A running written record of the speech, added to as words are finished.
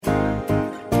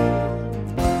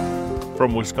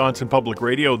From Wisconsin Public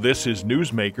Radio, this is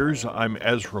Newsmakers. I'm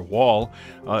Ezra Wall.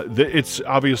 It's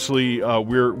obviously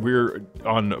we're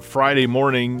on Friday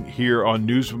morning here on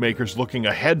Newsmakers, looking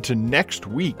ahead to next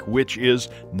week, which is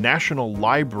National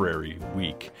Library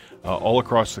Week all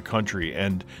across the country.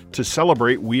 And to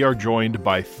celebrate, we are joined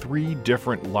by three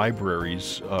different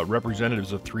libraries,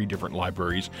 representatives of three different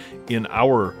libraries in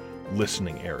our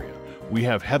listening area. We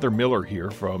have Heather Miller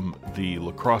here from the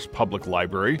La Crosse Public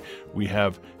Library. We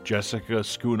have Jessica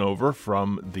Schoonover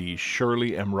from the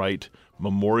Shirley M. Wright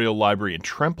Memorial Library in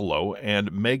Trempealeau, and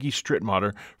Maggie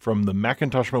Strittmatter from the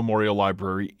McIntosh Memorial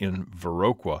Library in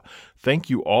Viroqua. Thank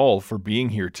you all for being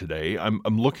here today. I'm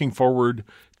looking forward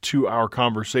to our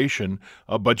conversation,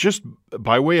 but just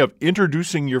by way of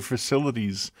introducing your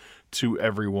facilities to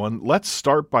everyone, let's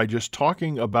start by just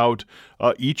talking about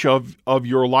each of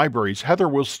your libraries. Heather,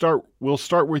 we'll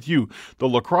start with you. The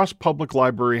La Crosse Public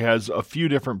Library has a few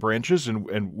different branches,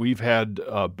 and we've had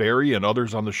Barry and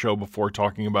others on the show before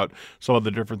talking about some of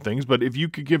the different things. But if you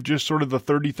could give just sort of the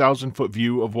 30,000-foot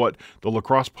view of what the La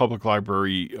Crosse Public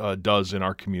Library does in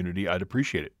our community, I'd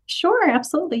appreciate it. Sure,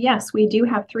 absolutely. Yes, we do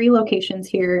have three locations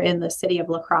here in the city of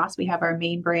La Crosse. We have our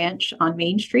main branch on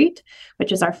Main Street,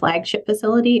 which is our flagship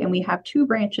facility, and we have two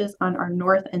branches on our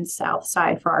north and south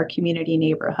side for our community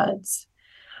neighborhoods.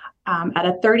 At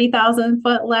a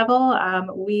 30,000-foot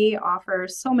level, we offer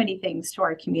so many things to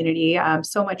our community,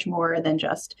 so much more than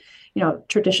just,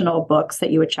 traditional books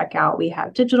that you would check out. We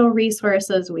have digital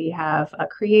resources, we have a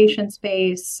creation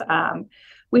space.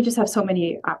 We just have so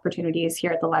many opportunities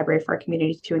here at the library for our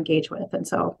community to engage with. And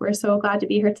so we're so glad to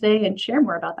be here today and share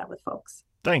more about that with folks.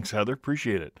 Thanks, Heather.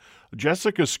 Appreciate it.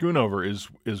 Jessica Schoonover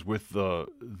is with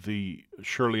the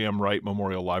Shirley M. Wright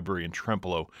Memorial Library in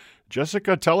Trempealeau.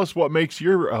 Jessica, tell us what makes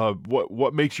your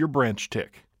what makes your branch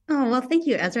tick. Oh, well, thank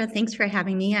you, Ezra. Thanks for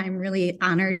having me. I'm really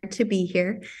honored to be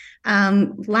here.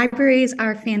 Libraries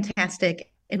are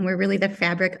fantastic, and we're really the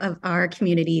fabric of our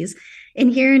communities. And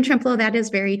here in Trempealeau, that is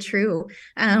very true.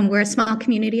 We're a small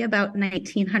community, about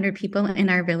 1,900 people in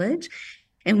our village.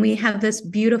 And we have this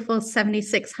beautiful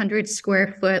 7,600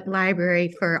 square foot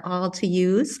library for all to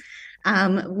use.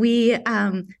 We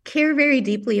care very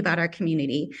deeply about our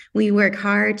community. We work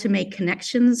hard to make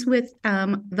connections with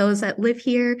those that live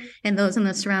here and those in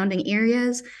the surrounding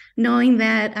areas, knowing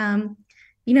that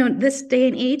this day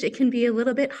and age, it can be a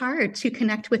little bit hard to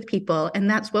connect with people. And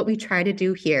that's what we try to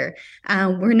do here.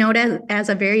 We're known as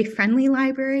a very friendly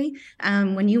library.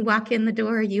 When you walk in the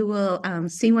door, you will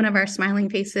see one of our smiling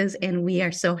faces, and we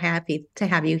are so happy to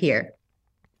have you here.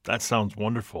 That sounds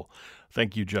wonderful.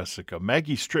 Thank you, Jessica.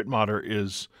 Maggie Strittmatter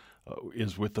is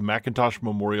with the McIntosh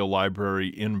Memorial Library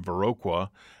in Viroqua.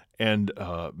 And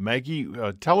Maggie,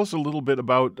 tell us a little bit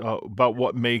about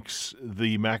what makes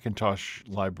the McIntosh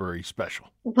Library special.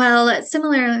 Well,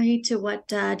 similarly to what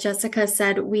Jessica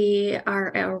said, we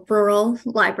are a rural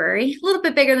library, a little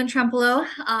bit bigger than Trempealeau,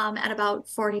 at about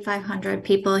 4,500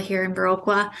 people here in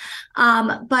Viroqua.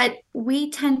 But we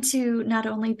tend to not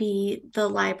only be the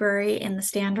library in the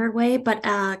standard way, but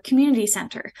a community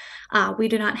center. We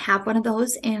do not have one of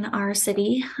those in our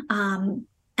city.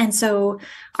 And so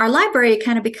our library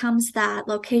kind of becomes that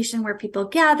location where people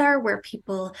gather, where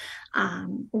people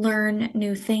learn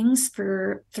new things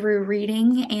through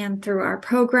reading and through our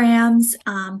programs.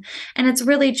 And it's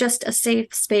really just a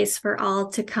safe space for all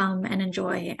to come and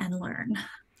enjoy and learn.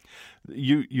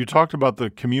 You talked about the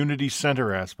community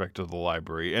center aspect of the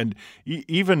library, and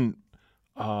even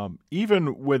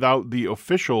without the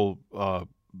official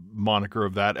moniker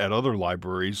of that at other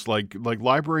libraries, like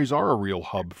libraries are a real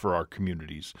hub for our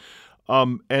communities.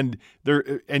 And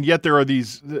yet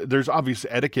there's obvious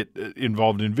etiquette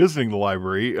involved in visiting the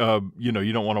library. You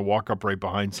don't want to walk up right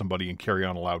behind somebody and carry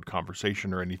on a loud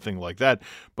conversation or anything like that.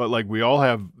 But like we all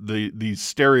have these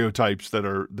stereotypes that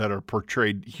are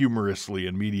portrayed humorously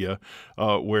in media,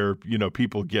 where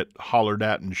people get hollered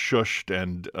at and shushed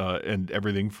and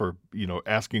everything for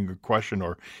asking a question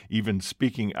or even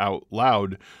speaking out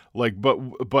loud.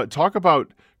 But talk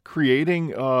about creating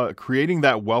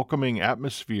that welcoming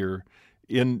atmosphere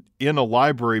in a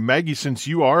library. Maggie, since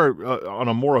you are on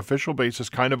a more official basis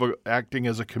kind of acting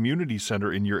as a community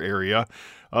center in your area,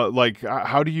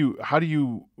 what do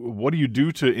you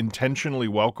do to intentionally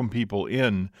welcome people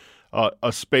in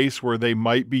a space where they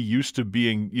might be used to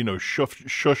being,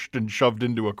 shushed and shoved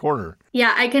into a corner?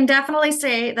 Yeah, I can definitely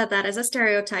say that is a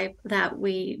stereotype that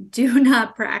we do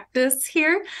not practice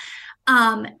here.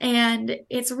 And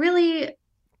it's really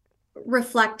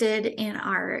reflected in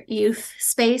our youth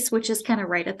space, which is kind of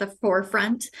right at the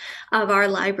forefront of our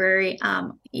library.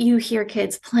 You hear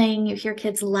kids playing, you hear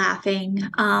kids laughing.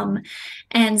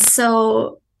 And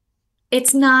so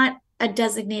it's not a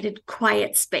designated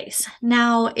quiet space.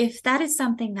 Now, if that is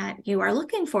something that you are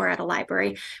looking for at a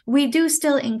library, we do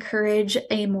still encourage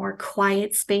a more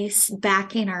quiet space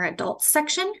back in our adult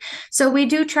section. So we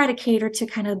do try to cater to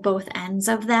kind of both ends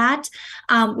of that.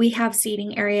 We have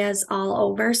seating areas all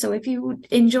over. So if you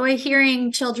enjoy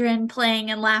hearing children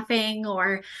playing and laughing,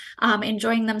 or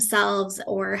enjoying themselves,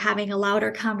 or having a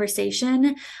louder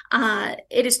conversation,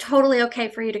 it is totally okay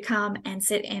for you to come and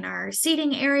sit in our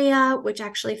seating area, which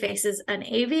actually faces an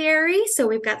aviary. So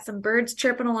we've got some birds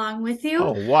chirping along with you.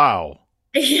 Oh, wow.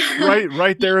 Yeah.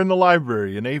 Right there in the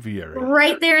library, an aviary.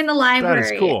 Right there in the library.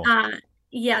 That is cool.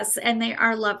 Yes, and they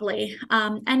are lovely.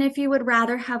 And if you would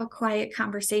rather have a quiet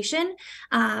conversation,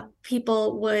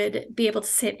 people would be able to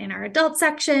sit in our adult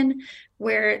section,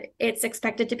 where it's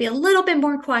expected to be a little bit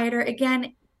more quieter.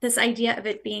 Again, this idea of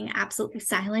it being absolutely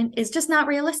silent is just not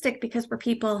realistic, because we're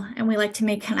people and we like to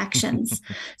make connections.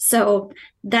 So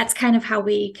that's kind of how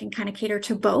we can kind of cater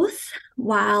to both,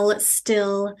 while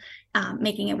still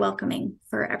making it welcoming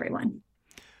for everyone.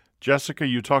 Jessica,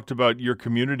 you talked about your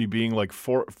community being like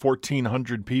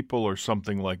 1,400 people or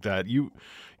something like that.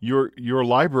 Your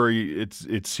library,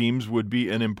 it seems, would be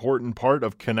an important part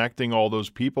of connecting all those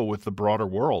people with the broader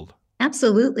world.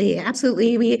 Absolutely.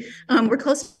 We're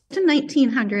close to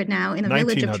 1,900 now in the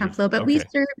village of Trempealeau, but okay.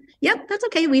 That's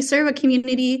okay. We serve a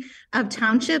community of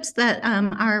townships that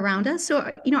are around us.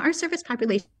 So, our service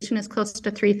population is close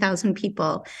to 3,000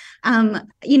 people. And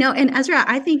Ezra,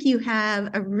 I think you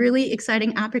have a really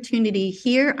exciting opportunity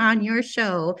here on your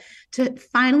show to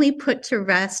finally put to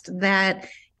rest that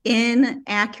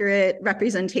inaccurate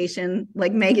representation,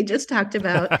 like Maggie just talked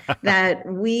about, that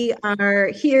we are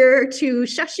here to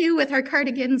shush you with our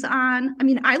cardigans on. I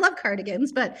mean, I love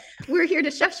cardigans, but we're here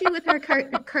to shush you with our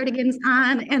cardigans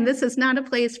on, and this is not a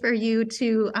place for you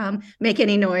to make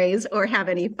any noise or have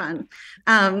any fun.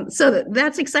 So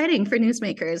that's exciting for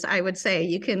newsmakers. I would say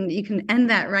you can end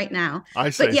that right now.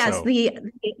 I say, but yes, so.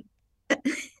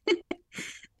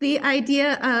 The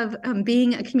idea of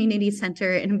being a community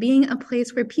center and being a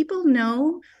place where people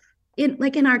know,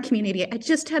 in our community. I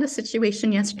just had a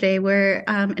situation yesterday where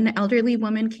an elderly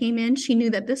woman came in. She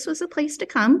knew that this was a place to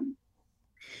come.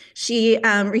 She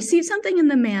received something in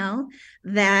the mail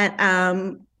that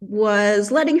was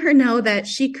letting her know that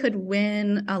she could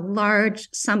win a large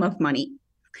sum of money.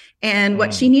 And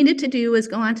what she needed to do was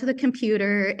go onto the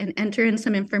computer and enter in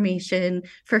some information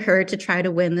for her to try to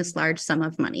win this large sum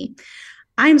of money.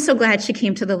 I'm so glad she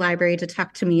came to the library to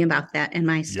talk to me about that and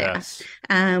my staff.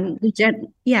 Yes.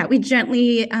 We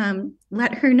gently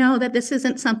let her know that this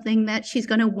isn't something that she's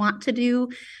going to want to do.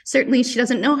 Certainly, she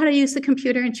doesn't know how to use the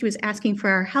computer, and she was asking for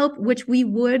our help, which we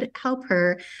would help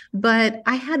her. But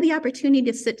I had the opportunity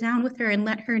to sit down with her and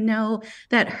let her know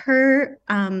that her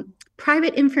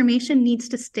private information needs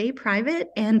to stay private,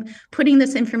 and putting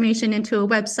this information into a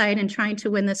website and trying to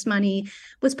win this money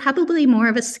was probably more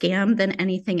of a scam than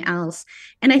anything else.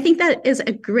 And I think that is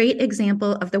a great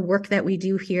example of the work that we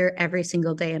do here every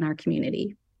single day in our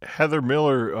community. Heather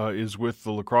Miller is with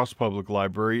the La Crosse Public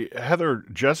Library. Heather,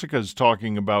 Jessica's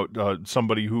talking about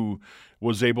somebody who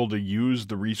was able to use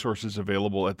the resources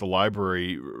available at the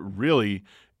library really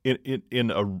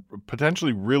in a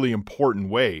potentially really important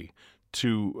way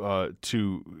to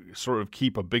sort of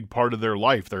keep a big part of their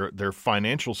life, their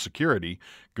financial security,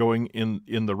 going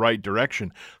in the right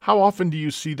direction. How often do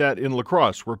you see that in La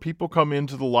Crosse, where people come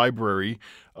into the library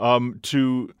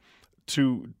to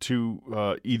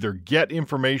either get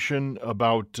information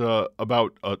about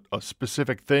a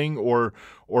specific thing, or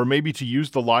maybe to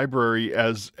use the library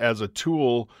as a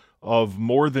tool of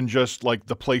more than just like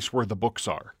the place where the books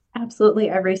are? Absolutely,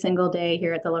 every single day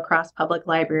here at the La Crosse Public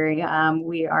Library.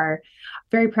 We are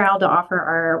very proud to offer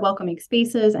our welcoming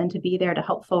spaces and to be there to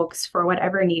help folks for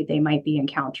whatever need they might be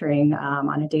encountering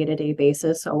on a day-to-day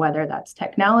basis. So whether that's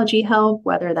technology help,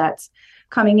 whether that's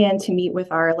coming in to meet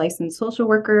with our licensed social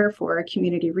worker for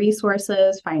community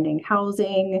resources, finding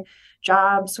housing,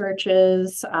 job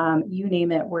searches, you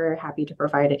name it, we're happy to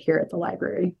provide it here at the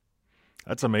library.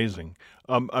 That's amazing.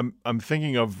 I'm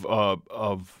thinking of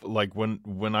like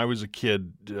when I was a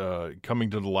kid, coming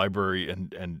to the library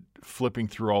and flipping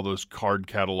through all those card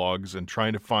catalogs and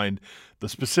trying to find the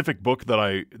specific book that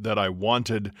I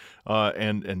wanted,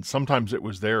 and sometimes it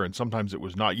was there and sometimes it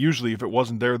was not. Usually, if it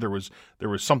wasn't there, there was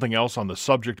something else on the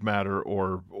subject matter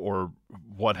or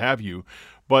what have you.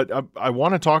 But I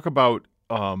want to talk about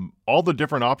all the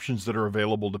different options that are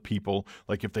available to people.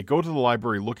 Like if they go to the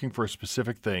library looking for a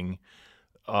specific thing,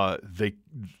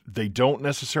 they don't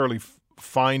necessarily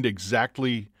find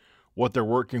exactly what they're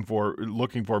looking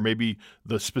for. Maybe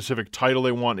the specific title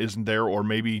they want isn't there, or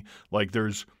maybe like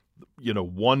there's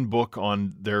one book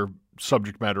on their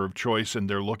subject matter of choice, and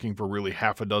they're looking for really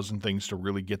half a dozen things to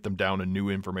really get them down a new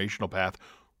informational path,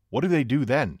 what do they do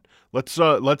then? Let's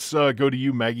go to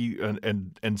you, Maggie,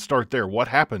 and start there. What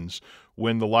happens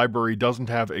when the library doesn't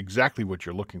have exactly what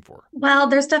you're looking for? Well,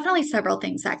 there's definitely several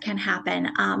things that can happen.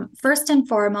 First and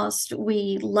foremost,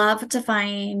 we love to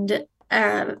find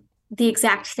the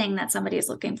exact thing that somebody is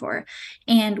looking for.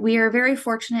 And we are very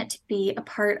fortunate to be a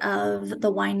part of the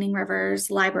Winding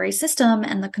Rivers library system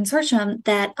and the consortium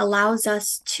that allows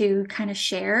us to kind of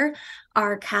share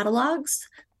our catalogs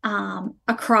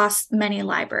across many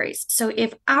libraries. So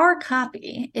if our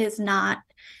copy is not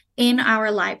in our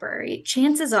library,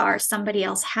 chances are somebody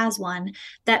else has one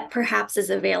that perhaps is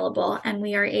available, and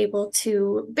we are able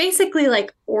to basically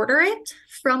like order it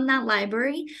from that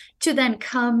library to then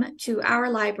come to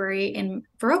our library in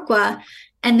Viroqua,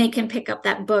 and they can pick up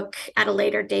that book at a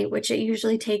later date, which it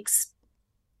usually takes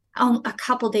a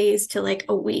couple days to like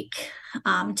a week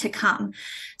to come.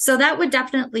 So that would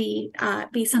definitely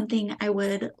be something I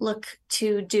would look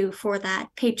to do for that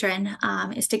patron,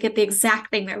 is to get the exact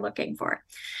thing they're looking for.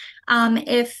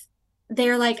 If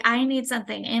they're like, I need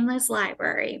something in this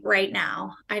library right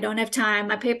now, I don't have time,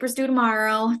 my paper's due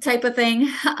tomorrow type of thing,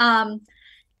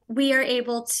 we are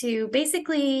able to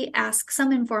basically ask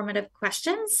some informative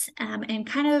questions and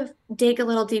kind of dig a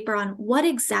little deeper on what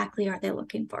exactly are they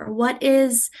looking for? What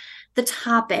is the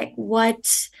topic? What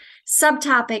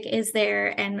subtopic is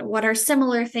there? And what are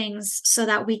similar things, so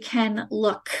that we can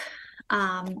look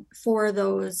for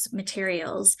those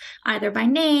materials, either by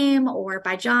name or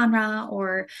by genre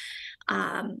or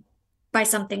by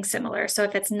something similar. So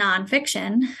if it's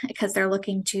nonfiction, because they're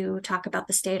looking to talk about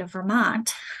the state of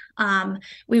Vermont,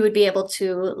 we would be able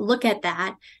to look at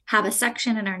that, have a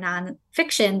section in our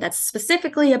nonfiction that's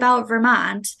specifically about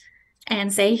Vermont,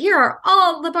 and say, here are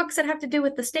all the books that have to do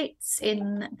with the states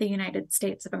in the United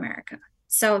States of America.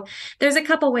 So there's a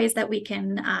couple ways that we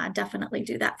can definitely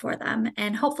do that for them,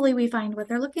 and hopefully we find what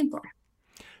they're looking for.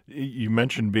 You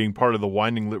mentioned being part of the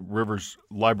Winding Rivers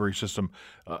library system.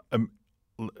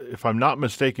 If I'm not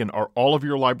mistaken, are all of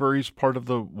your libraries part of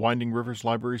the Winding Rivers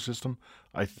library system?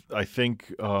 I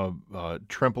think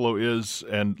Trempealeau is,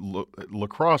 and La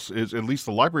Crosse is. At least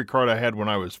the library card I had when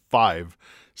I was 5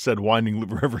 said Winding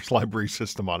Rivers library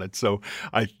system on it. So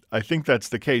I think that's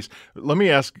the case. Let me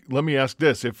ask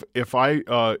this: if I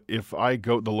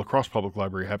go, the La Crosse Public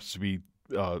Library happens to be.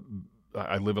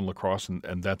 I live in La Crosse,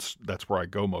 and that's where I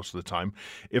go most of the time.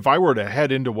 If I were to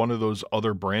head into one of those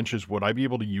other branches, would I be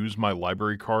able to use my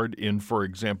library card in, for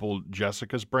example,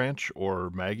 Jessica's branch or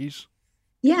Maggie's?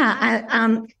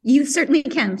 Yeah, you certainly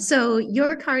can. So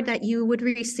your card that you would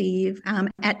receive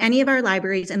at any of our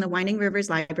libraries in the Winding Rivers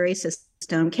library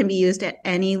system can be used at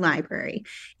any library.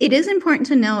 It is important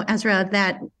to know, Ezra,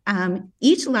 that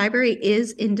each library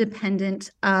is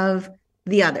independent of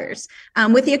the others,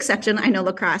 with the exception, I know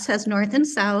La Crosse has North and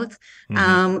South.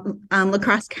 La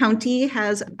Crosse County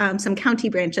has some county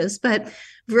branches, but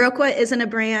Viroqua isn't a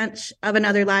branch of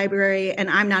another library, and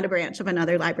I'm not a branch of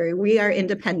another library. We are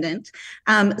independent.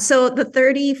 So the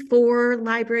 34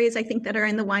 libraries, I think, that are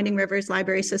in the Winding Rivers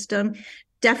library system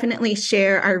definitely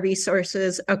share our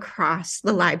resources across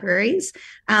the libraries.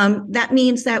 That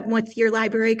means that with your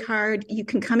library card, you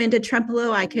can come into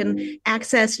Trempealeau, I can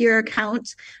access your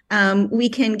account. We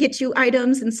can get you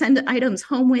items and send items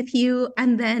home with you.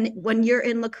 And then when you're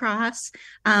in La Crosse,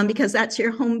 because that's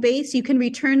your home base, you can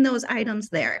return those items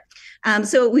there.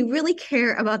 So we really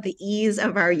care about the ease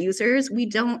of our users. We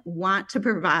don't want to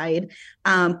provide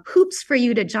hoops for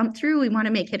you to jump through. We want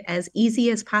to make it as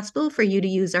easy as possible for you to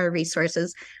use our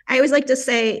resources. I always like to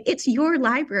say, it's your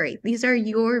library. These are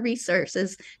your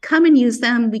resources. Come and use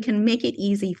them. We can make it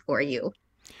easy for you.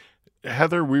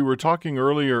 Heather, we were talking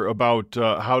earlier about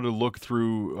how to look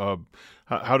through,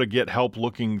 how to get help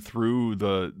looking through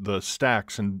the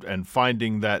stacks and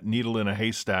finding that needle in a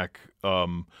haystack,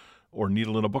 or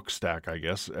needle in a book stack, I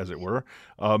guess, as it were.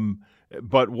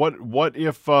 But what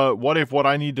if what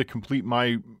I need to complete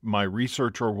my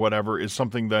research or whatever is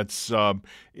something that's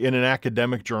in an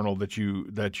academic journal that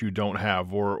you don't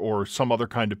have, or some other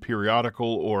kind of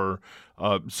periodical, or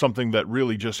something that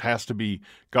really just has to be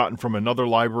gotten from another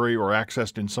library or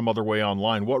accessed in some other way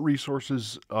online? What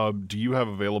resources do you have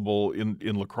available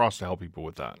in La Crosse to help people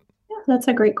with that? That's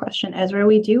a great question, Ezra.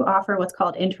 We do offer what's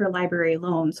called interlibrary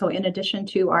loan. So in addition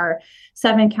to our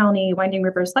 7-county Winding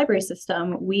Rivers library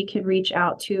system, we could reach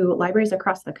out to libraries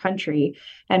across the country,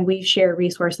 and we share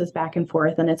resources back and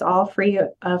forth. And it's all free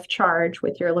of charge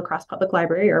with your La Crosse Public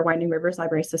Library or Winding Rivers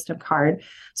library system card.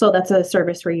 So that's a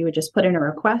service where you would just put in a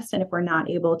request. And if we're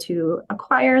not able to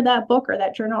acquire that book or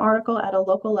that journal article at a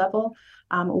local level,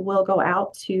 will go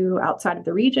out to outside of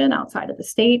the region, outside of the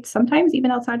state, sometimes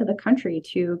even outside of the country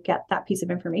to get that piece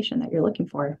of information that you're looking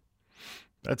for.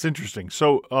 That's interesting.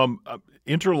 So,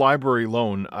 interlibrary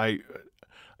loan,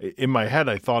 in my head,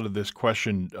 I thought of this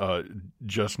question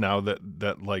just now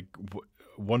that like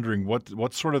wondering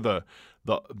what's sort of the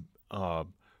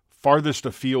farthest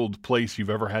afield place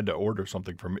you've ever had to order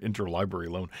something from interlibrary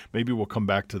loan. Maybe we'll come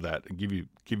back to that and give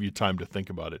you time to think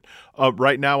about it.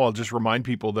 Right now, I'll just remind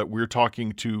people that we're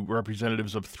talking to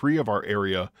representatives of 3 of our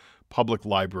area public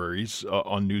libraries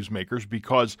on Newsmakers,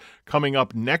 because coming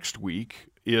up next week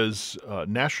is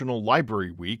National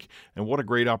Library Week, and what a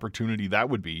great opportunity that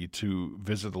would be to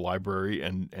visit the library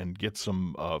and get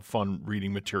some fun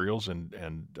reading materials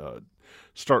and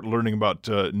start learning about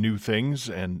new things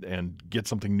and get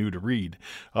something new to read.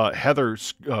 Heather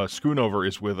Schoonover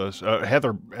is with us.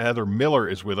 Heather Miller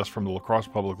is with us from the La Crosse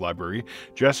Public Library.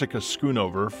 Jessica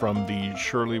Schoonover from the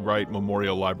Shirley Wright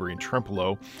Memorial Library in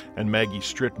Trempealeau, and Maggie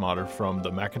Strittmatter from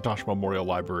the McIntosh Memorial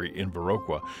Library in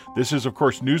Viroqua. This is, of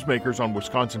course, Newsmakers on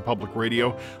Wisconsin Public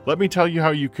Radio. Let me tell you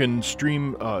how you can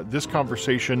stream this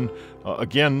conversation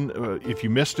again if you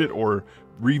missed it, or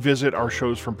revisit our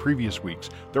shows from previous weeks.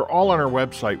 They're all on our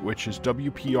website, which is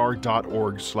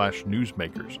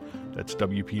wpr.org/newsmakers. That's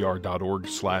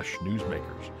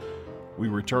wpr.org/newsmakers. We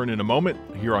return in a moment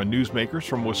here on Newsmakers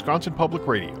from Wisconsin Public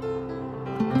Radio.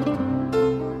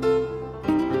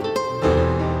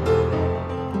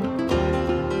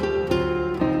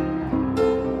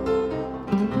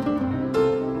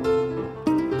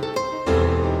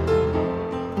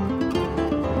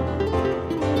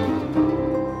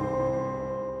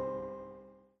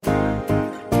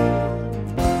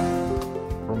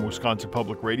 Wisconsin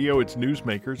Public Radio, it's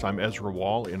Newsmakers. I'm Ezra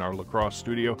Wall in our La Crosse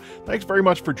studio. Thanks very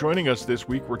much for joining us this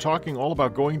week. We're talking all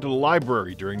about going to the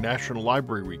library during National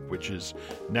Library Week, which is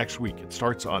next week. It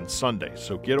starts on Sunday.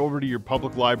 So get over to your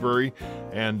public library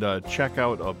and check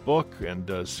out a book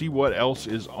and see what else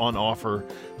is on offer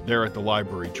there at the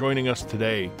library. Joining us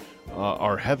today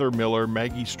are Heather Miller,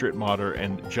 Maggie Strittmatter,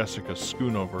 and Jessica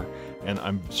Schoonover, and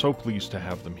I'm so pleased to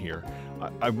have them here.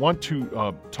 I want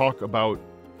to talk about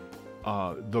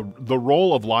the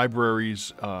role of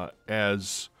libraries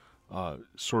as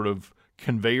sort of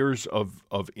conveyors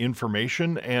of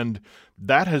information, and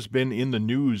that has been in the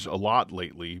news a lot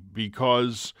lately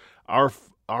because our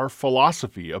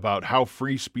philosophy about how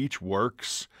free speech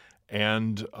works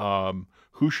and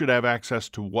who should have access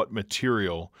to what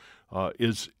material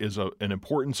is an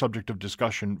important subject of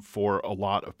discussion for a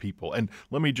lot of people. And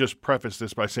let me just preface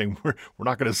this by saying we're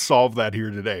not going to solve that here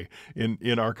today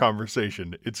in our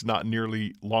conversation. It's not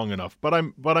nearly long enough. But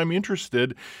I'm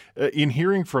interested in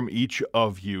hearing from each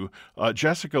of you.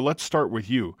 Jessica, let's start with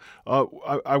you.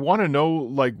 I want to know,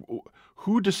 like,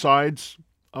 who decides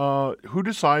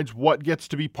what gets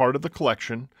to be part of the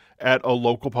collection at a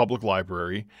local public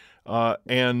library,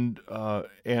 and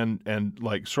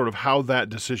like sort of how that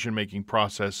decision-making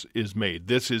process is made.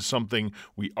 This is something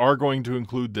we are going to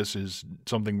include. This is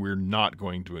something we're not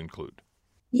going to include.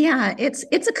 Yeah,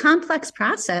 it's a complex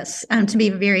process, to be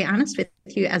very honest with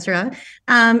you, Ezra.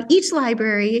 Each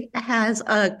library has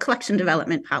a collection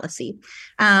development policy,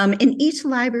 and each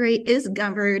library is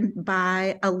governed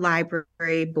by a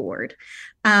library board.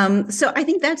 So I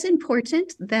think that's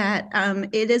important that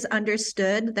it is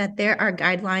understood that there are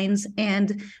guidelines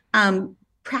and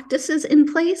practices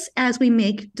in place as we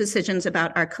make decisions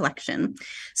about our collection.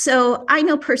 So I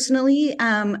know personally,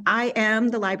 I am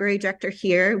the library director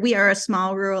here. We are a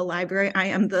small rural library. I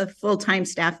am the full-time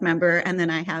staff member, and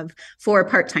then I have 4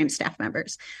 part-time staff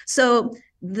members. So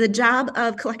the job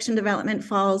of collection development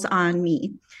falls on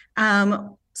me.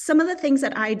 Some of the things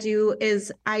that I do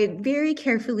is I very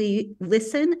carefully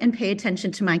listen and pay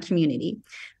attention to my community.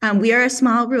 We are a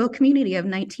small rural community of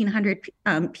 1,900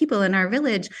 people in our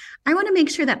village. I want to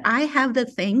make sure that I have the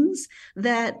things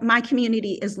that my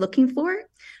community is looking for.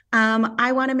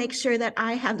 I want to make sure that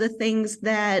I have the things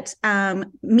that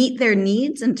meet their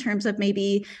needs in terms of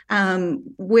maybe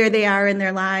where they are in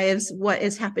their lives, what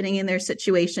is happening in their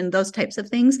situation, those types of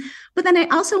things. But then I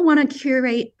also want to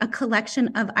curate a collection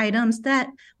of items that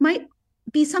might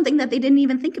be something that they didn't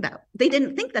even think about. They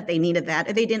didn't think that they needed that,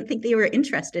 or they didn't think they were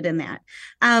interested in that.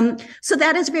 So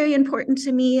that is very important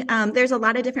to me. There's a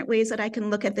lot of different ways that I can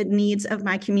look at the needs of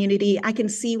my community. I can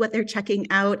see what they're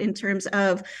checking out in terms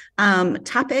of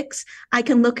topics. I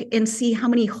can look and see how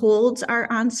many holds are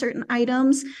on certain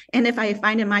items. And if I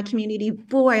find in my community,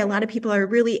 boy, a lot of people are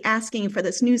really asking for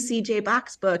this new CJ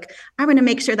Box book, I'm going to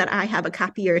make sure that I have a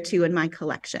copy or 2 in my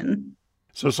collection.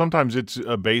 So sometimes it's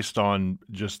based on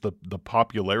just the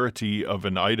popularity of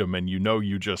an item, and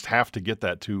you just have to get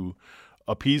that to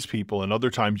appease people, and other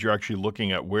times you're actually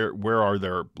looking at where are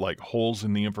there like holes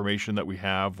in the information that we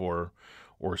have, or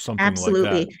something like that.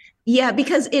 Absolutely. Yeah,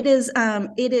 because it is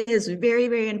very,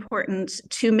 very important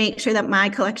to make sure that my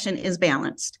collection is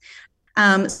balanced.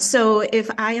 So if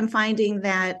I am finding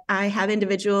that I have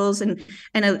individuals and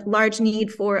a large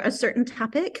need for a certain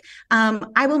topic,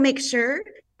 I will make sure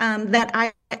that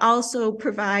I also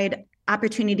provide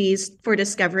opportunities for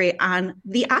discovery on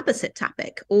the opposite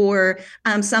topic, or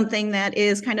something that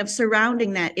is kind of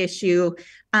surrounding that issue,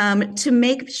 to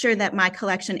make sure that my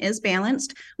collection is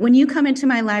balanced. When you come into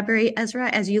my library, Ezra,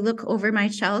 as you look over my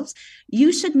shelves,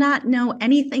 you should not know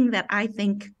anything that I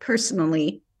think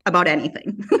personally about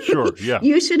anything. Sure, yeah.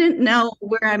 You shouldn't know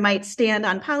where I might stand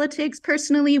on politics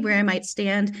personally, where I might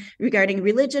stand regarding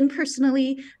religion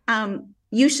personally.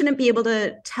 You shouldn't be able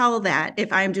to tell that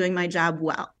if I'm doing my job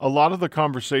well. A lot of the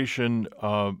conversation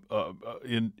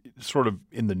in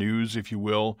the news, if you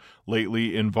will,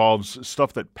 lately involves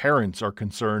stuff that parents are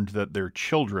concerned that their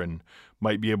children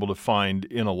might be able to find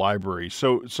in a library.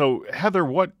 So Heather,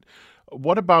 what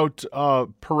about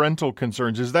parental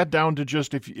concerns? Is that down to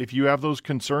just if you have those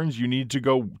concerns, you need to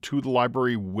go to the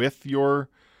library with your,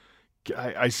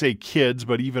 I say kids,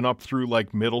 but even up through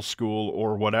like middle school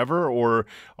or whatever? Or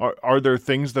are there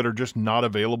things that are just not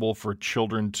available for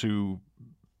children to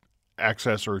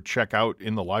access or check out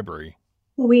in the library?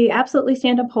 We absolutely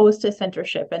stand opposed to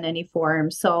censorship in any form.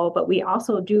 But we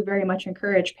also do very much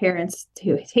encourage parents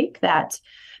to take that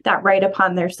right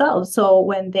upon themselves. So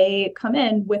when they come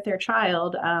in with their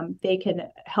child, they can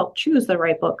help choose the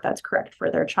right book that's correct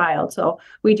for their child. So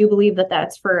we do believe that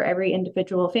that's for every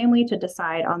individual family to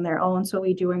decide on their own. So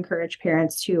we do encourage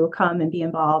parents to come and be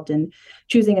involved in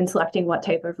choosing and selecting what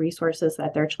type of resources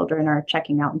that their children are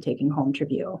checking out and taking home to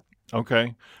view.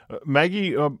 Okay,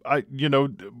 Maggie,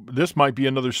 this might be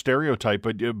another stereotype,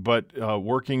 but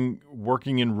working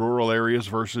in rural areas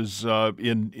versus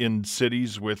in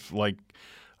cities with like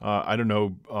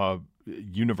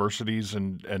universities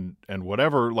and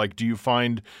whatever. Like, do you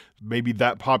find maybe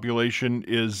that population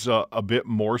is a bit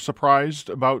more surprised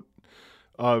about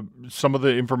some of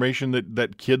the information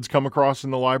that kids come across in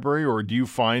the library, or do you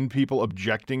find people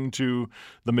objecting to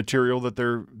the material that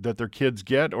their kids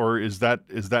get, or is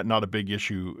that not a big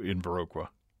issue in Viroqua?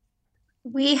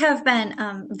 We have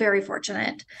been very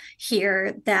fortunate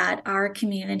here that our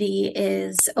community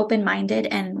is open-minded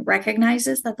and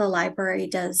recognizes that the library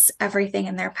does everything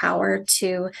in their power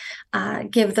to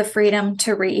give the freedom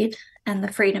to read and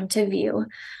the freedom to view.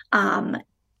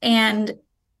 And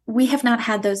we have not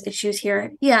had those issues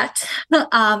here yet.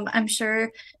 I'm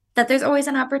sure that there's always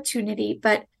an opportunity,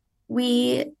 but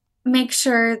we make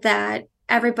sure that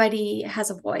everybody has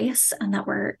a voice and that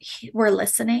we're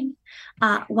listening,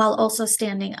 while also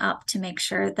standing up to make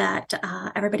sure that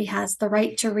everybody has the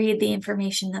right to read the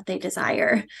information that they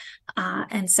desire.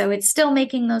 And so it's still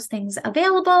making those things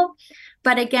available.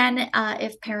 But again,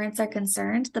 if parents are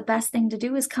concerned, the best thing to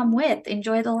do is come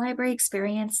enjoy the library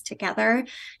experience together,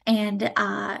 and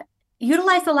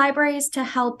utilize the libraries to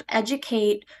help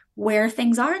educate where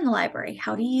things are in the library,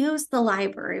 how to use the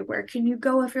library, where can you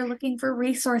go if you're looking for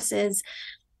resources.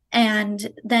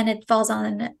 And then it falls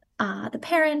on the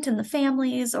parent and the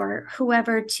families or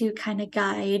whoever to kind of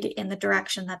guide in the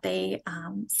direction that they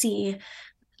see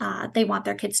they want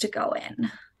their kids to go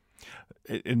in.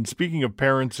 And speaking of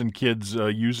parents and kids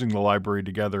using the library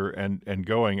together and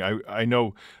going, I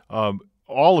know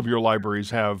all of your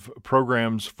libraries have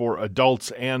programs for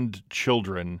adults and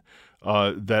children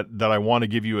that I want to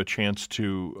give you a chance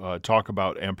to talk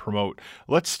about and promote.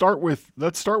 Let's start with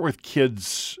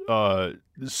kids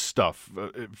stuff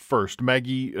first.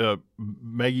 Maggie,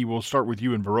 we'll start with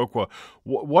you in Viroqua.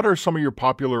 What are some of your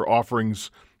popular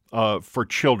offerings for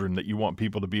children that you want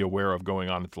people to be aware of going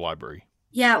on at the library?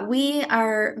 Yeah, we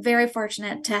are very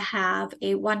fortunate to have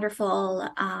a wonderful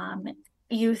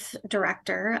youth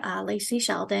director, Lacey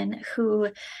Sheldon, who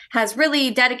has really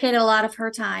dedicated a lot of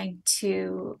her time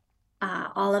to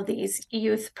all of these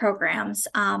youth programs.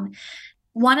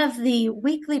 One of the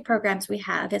weekly programs we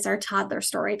have is our toddler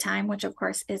story time, which of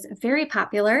course is very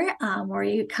popular, where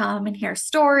you come and hear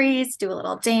stories, do a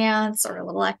little dance or a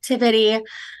little activity.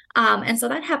 And so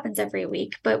that happens every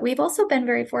week. But we've also been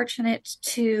very fortunate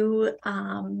to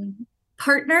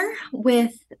partner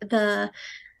with the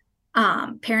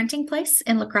Parenting Place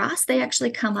in La Crosse. They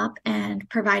actually come up and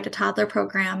provide a toddler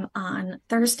program on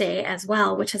Thursday as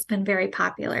well, which has been very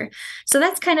popular. So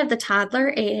that's kind of the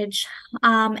toddler age.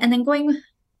 And then going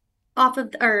off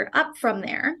of or up from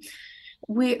there,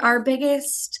 our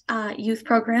biggest youth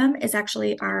program is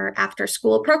actually our after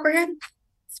school program.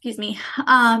 Excuse me.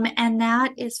 And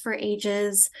that is for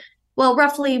ages well,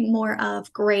 roughly more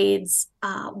of grades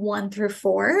 1 through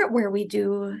 4, where we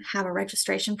do have a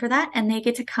registration for that, and they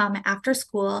get to come after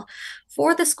school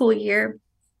for the school year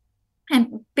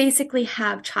and basically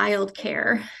have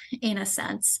childcare in a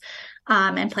sense,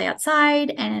 and play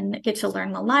outside and get to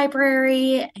learn the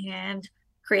library and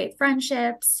create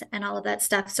friendships and all of that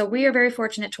stuff. So we are very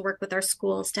fortunate to work with our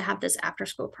schools to have this after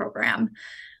school program.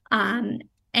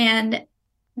 And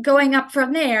going up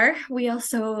from there, we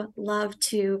also love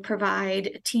to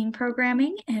provide teen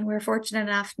programming, and we're fortunate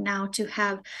enough now to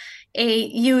have a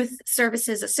youth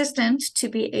services assistant to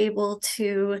be able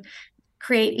to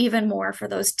create even more for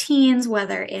those teens,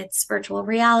 whether it's virtual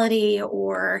reality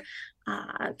or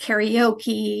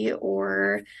karaoke,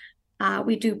 or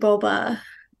we do boba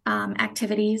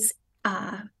activities,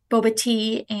 boba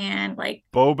tea, and like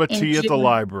Boba tea at the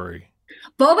library.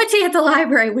 Boba tea at the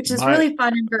library, which is really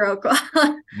fun in Viroqua.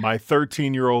 My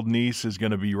 13-year-old niece is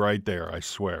going to be right there, I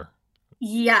swear.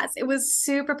 Yes, it was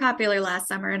super popular last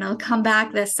summer, and it'll come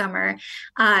back this summer.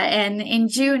 And in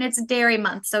June, it's Dairy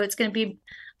Month, so it's going to be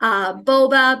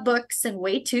boba, books, and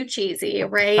way too cheesy,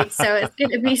 right? So it's going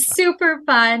to be super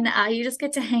fun. You just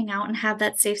get to hang out and have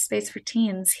that safe space for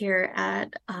teens here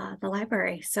at the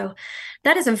library. So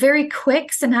that is a very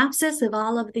quick synopsis of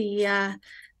all of the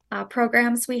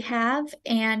programs we have.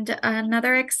 And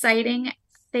another exciting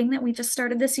thing that we just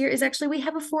started this year is actually we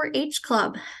have a 4-H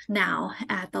club now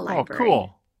at the library. Oh,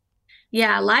 cool.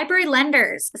 Yeah, library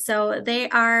lenders. So they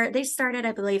started,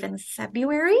 I believe, in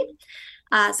February.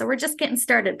 So we're just getting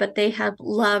started, but they have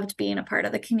loved being a part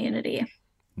of the community.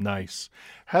 Nice.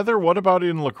 Heather, what about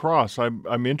in La Crosse?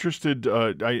 I'm interested.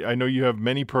 I know you have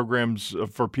many programs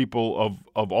for people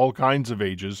of all kinds of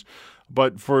ages,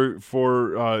 but for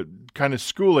kind of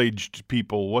school-aged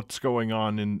people, what's going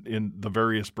on in the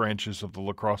various branches of the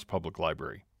La Crosse Public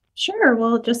Library? Sure.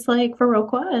 Well, just like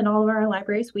Viroqua and all of our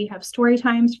libraries, we have story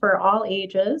times for all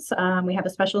ages. We have a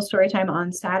special story time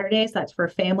on Saturdays. That's for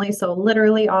families, so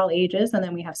literally all ages. And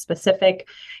then we have specific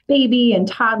baby and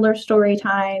toddler story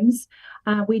times.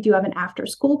 We do have an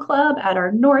after-school club at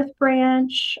our North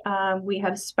Branch. We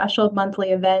have special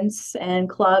monthly events and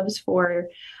clubs for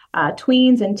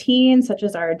tweens and teens, such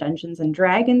as our Dungeons and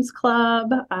Dragons Club.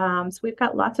 So we've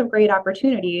got lots of great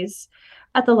opportunities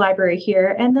at the library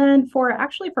here. And then for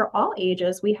all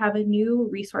ages, we have a new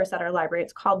resource at our library.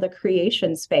 It's called the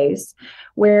Creation Space,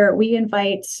 where we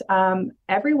invite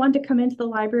everyone to come into the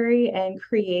library and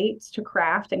create, to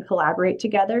craft and collaborate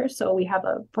together. So we have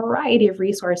a variety of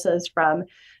resources, from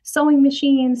sewing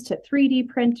machines to 3D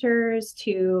printers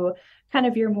to kind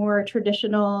of your more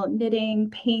traditional knitting,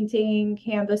 painting,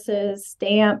 canvases,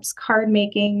 stamps, card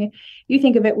making. You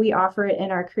think of it, we offer it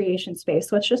in our Creation Space.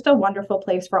 So it's just a wonderful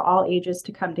place for all ages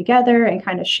to come together and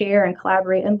kind of share and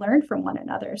collaborate and learn from one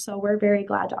another. So we're very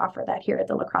glad to offer that here at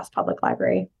the La Crosse Public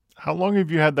Library. How long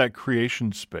have you had that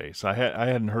Creation Space? I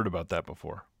hadn't heard about that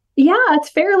before. Yeah, it's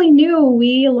fairly new.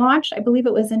 We launched, I believe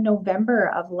it was in November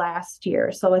of last year.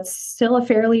 So it's still a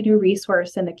fairly new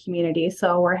resource in the community.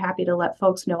 So we're happy to let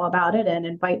folks know about it and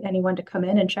invite anyone to come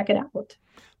in and check it out.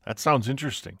 That sounds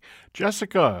interesting.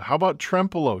 Jessica, how about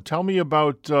Trempealeau? Tell me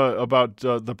about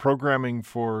the programming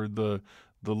for the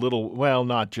little, well,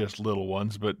 not just little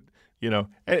ones, but, you know,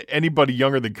 anybody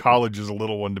younger than college is a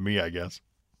little one to me, I guess.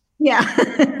 Yeah.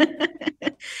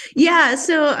 Yeah.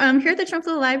 So here at the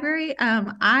Trempealeau Library,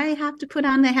 I have to put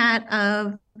on the hat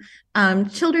of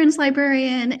children's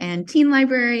librarian and teen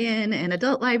librarian and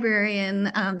adult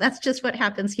librarian. That's just what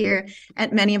happens here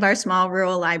at many of our small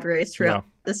rural libraries throughout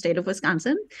the state of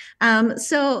Wisconsin.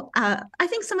 So I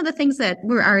think some of the things that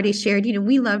were already shared, you know,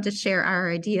 we love to share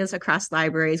our ideas across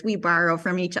libraries. We borrow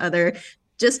from each other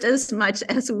just as much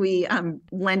as we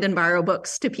lend and borrow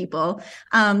books to people.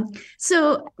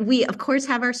 So we, of course,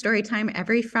 have our story time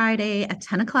every Friday at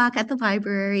 10 o'clock at the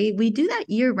library. We do that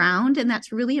year round, and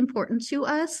that's really important to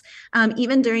us.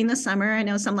 Even during the summer, I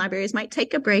know some libraries might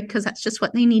take a break because that's just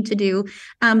what they need to do.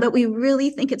 But we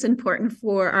really think it's important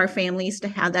for our families to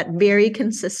have that very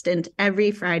consistent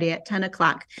every Friday at 10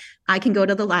 o'clock. I can go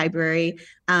to the library.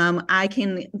 I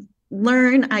can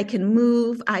learn, I can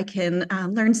move, I can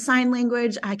learn sign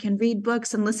language, I can read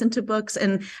books and listen to books.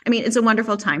 And I mean, it's a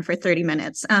wonderful time for 30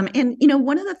 minutes. And, you know,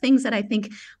 one of the things that I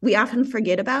think we often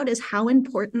forget about is how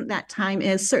important that time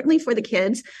is, certainly for the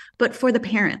kids, but for the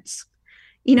parents.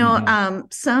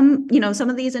 Some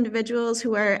of these individuals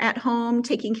who are at home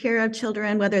taking care of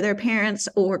children, whether they're parents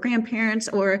or grandparents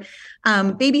or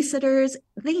babysitters,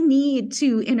 they need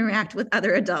to interact with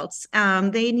other adults.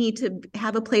 They need to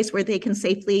have a place where they can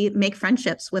safely make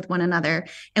friendships with one another,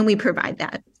 and we provide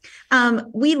that.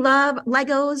 We love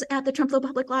Legos at the Trempealeau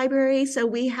Public Library, so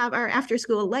we have our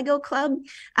after-school Lego club.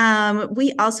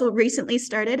 We also recently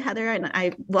started, Heather, and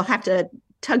I will have to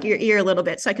tug your ear a little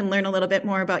bit so I can learn a little bit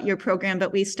more about your program,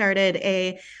 but we started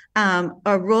a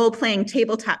role-playing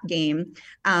tabletop game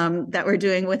that we're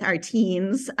doing with our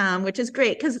teens, which is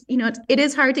great because, it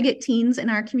is hard to get teens in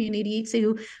our community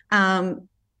to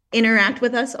interact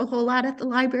with us a whole lot at the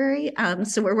library.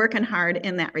 So we're working hard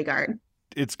in that regard.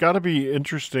 It's got to be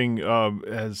interesting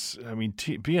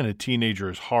being a teenager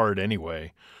is hard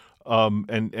anyway.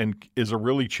 And is a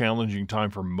really challenging time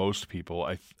for most people,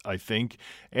 I think.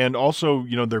 And also,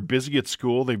 they're busy at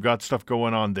school. They've got stuff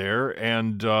going on there.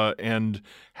 And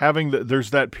there's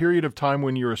that period of time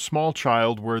when you're a small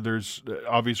child where there's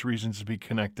obvious reasons to be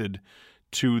connected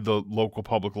to the local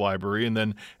public library. And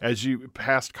then as you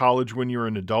pass college, when you're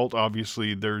an adult,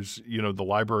 obviously there's, the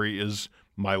library is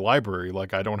my library.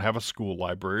 Like I don't have a school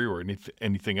library or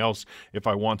anything else. If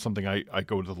I want something, I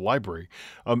go to the library.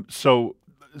 So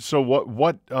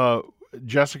what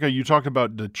Jessica, you talked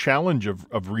about the challenge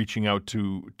of reaching out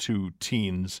to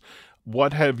teens.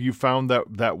 What have you found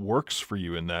that works for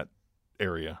you in that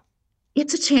area?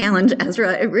 It's a challenge,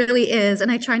 Ezra. It really is. And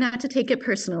I try not to take it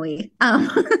personally.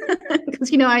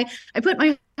 Because, I put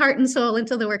my heart and soul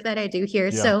into the work that I do here.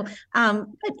 Yeah. So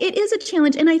but it is a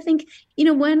challenge. And I think,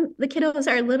 when the kiddos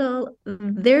are little,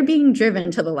 they're being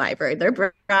driven to the library. They're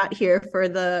brought here for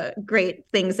the great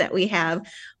things that we have.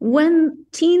 When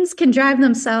teens can drive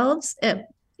themselves,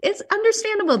 it's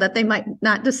understandable that they might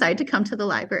not decide to come to the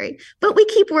library, but we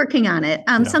keep working on it.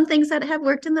 Some things that have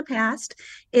worked in the past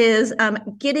is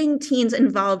getting teens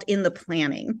involved in the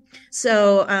planning.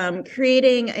 So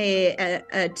creating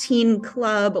a teen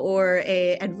club or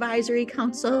a advisory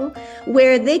council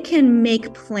where they can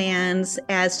make plans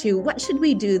as to what should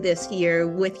we do this year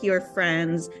with your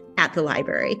friends at the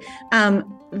library.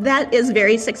 That is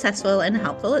very successful and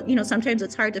helpful. Sometimes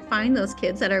it's hard to find those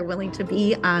kids that are willing to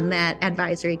be on that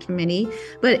advisory committee,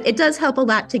 but it does help a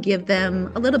lot to give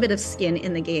them a little bit of skin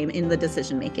in the game in the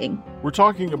decision making. We're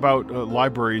talking about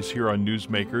libraries here on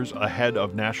Newsmakers ahead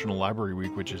of National Library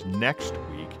Week, which is next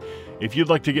week. If you'd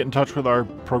like to get in touch with our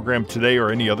program today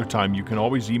or any other time, you can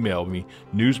always email me,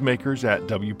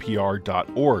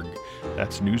 newsmakers@wpr.org.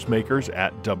 That's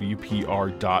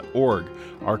newsmakers@wpr.org.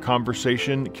 Our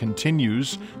conversation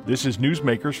continues. This is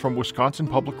Newsmakers from Wisconsin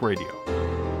Public Radio.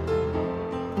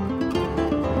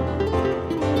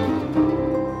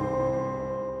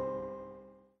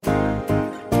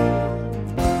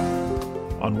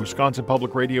 On Wisconsin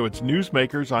Public Radio, it's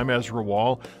Newsmakers. I'm Ezra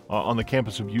Wall on the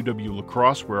campus of UW-La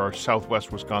Crosse, where our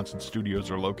Southwest Wisconsin studios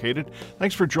are located.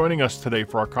 Thanks for joining us today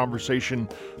for our conversation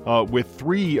with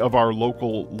three of our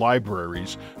local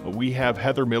libraries. We have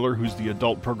Heather Miller, who's the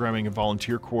Adult Programming and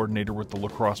Volunteer Coordinator with the La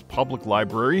Crosse Public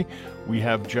Library. We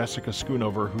have Jessica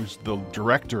Schoonover, who's the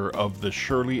Director of the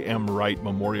Shirley M. Wright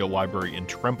Memorial Library in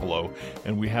Trempealeau.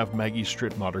 And we have Maggie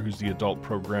Strittmatter, who's the Adult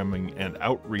Programming and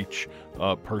Outreach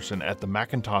person at the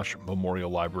McIntosh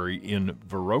Memorial Library in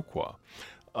Viroqua.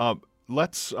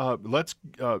 Let's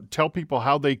tell people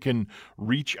how they can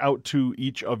reach out to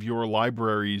each of your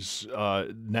libraries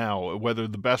now, whether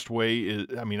the best way is,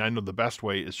 I know the best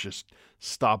way is just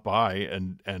stop by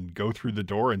and go through the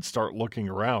door and start looking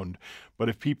around. But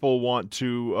if people want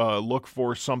to look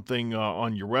for something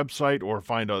on your website or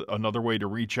find another way to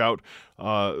reach out,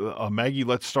 Maggie,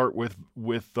 let's start with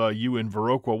you in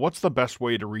Viroqua. What's the best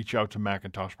way to reach out to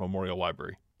McIntosh Memorial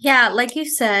Library? Yeah, like you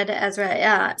said,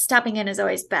 Ezra, stopping in is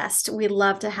always best. We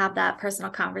love to have that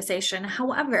personal conversation.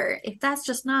 However, if that's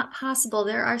just not possible,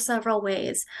 there are several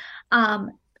ways.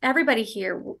 Everybody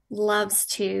here loves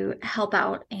to help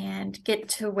out and get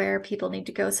to where people need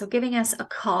to go. So giving us a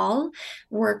call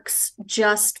works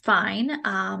just fine.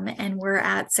 And we're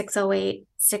at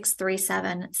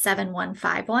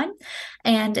 608-637-7151.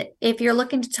 And if you're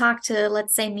looking to talk to,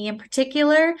 let's say, me in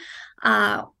particular,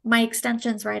 my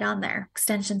extension's right on there,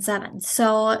 extension 7.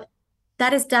 So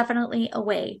that is definitely a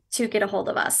way to get a hold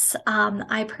of us.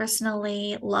 I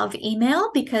personally love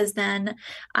email because then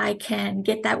I can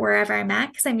get that wherever I'm at,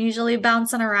 because I'm usually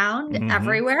bouncing around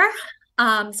everywhere.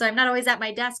 So I'm not always at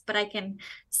my desk, but I can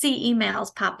see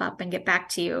emails pop up and get back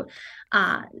to you.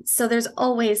 So there's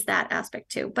always that aspect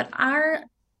too. But our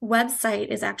website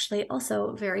is actually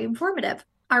also very informative.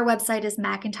 Our website is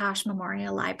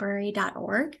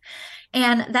McIntoshMemorialLibrary.org.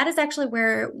 And that is actually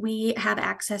where we have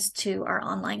access to our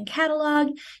online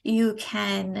catalog. You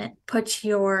can put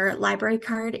your library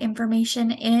card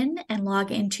information in and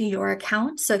log into your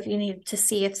account. So if you need to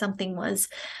see if something was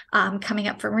coming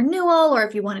up for renewal, or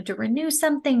if you wanted to renew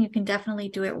something, you can definitely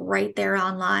do it right there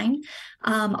online.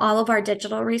 All of our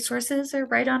digital resources are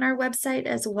right on our website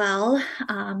as well,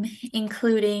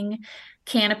 including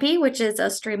Canopy, which is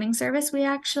a streaming service we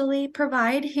actually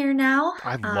provide here now.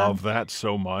 I love that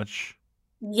so much.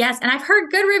 Yes, and I've heard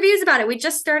good reviews about it. We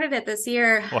just started it this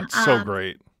year. Oh, it's so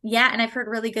great. Yeah, and I've heard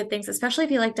really good things, especially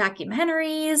if you like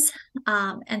documentaries.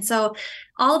 And so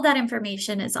all of that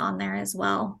information is on there as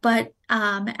well. But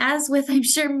as with, I'm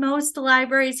sure, most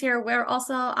libraries here, we're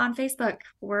also on Facebook.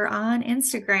 We're on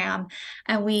Instagram.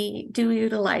 And we do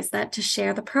utilize that to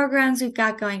share the programs we've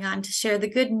got going on, to share the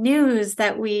good news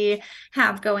that we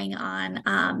have going on.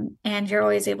 And you're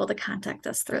always able to contact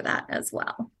us through that as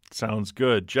well. Sounds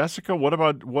good. Jessica, what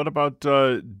about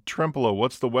Trempealeau?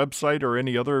 What's the website or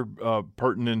any other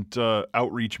pertinent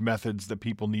outreach methods that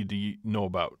people need to know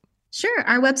about? Sure.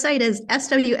 Our website is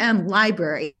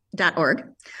swmlibrary.org.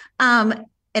 And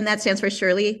that stands for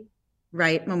Shirley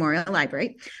Wright Memorial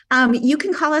Library. You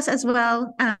can call us as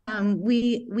well.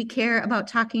 We care about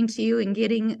talking to you and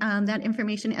getting that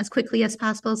information as quickly as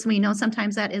possible. So we know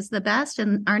sometimes that is the best.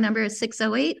 And our number is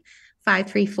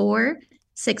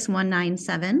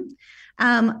 608-534-6197.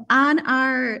 On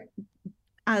our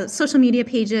social media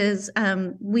pages,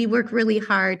 we work really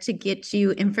hard to get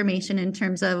you information in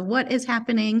terms of what is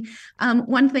happening.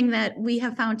 One thing that we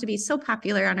have found to be so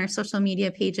popular on our social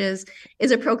media pages is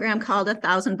a program called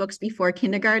 1,000 Books Before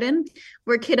Kindergarten,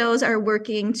 where kiddos are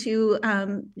working to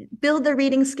build their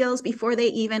reading skills before they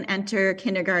even enter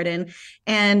kindergarten.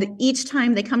 And each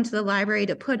time they come to the library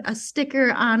to put a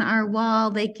sticker on our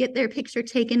wall, they get their picture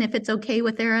taken, if it's okay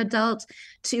with their adult,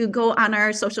 to go on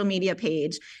our social media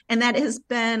page. And that has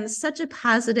been such a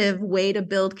positive way to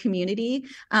build community.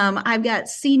 I've got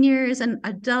seniors and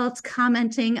adults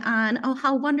commenting on, oh,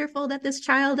 how wonderful that this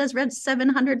child has read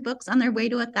 700 books on their way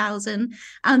to 1,000.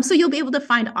 So you'll be able to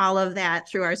find all of that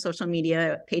through our social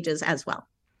media pages as well.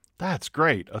 That's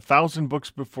great. 1,000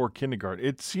 books before kindergarten.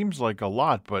 It seems like a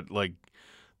lot, but like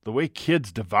the way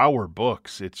kids devour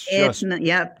books, it seems really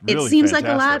fantastic. Like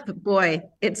a lot, but boy,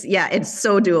 it's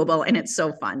so doable and it's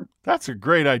so fun. That's a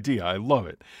great idea. I love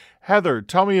it. Heather,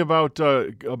 tell me about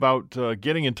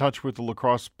getting in touch with the La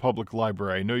Crosse Public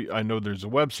Library. I know there's a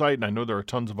website, and I know there are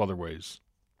tons of other ways.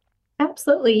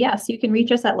 Absolutely, yes. You can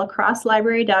reach us at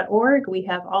lacrosselibrary.org. We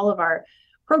have all of our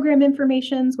program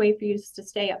information, way for you to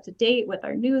stay up to date with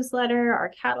our newsletter. Our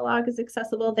catalog is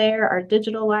accessible there, our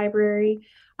digital library.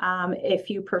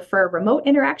 If you prefer remote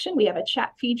interaction, we have a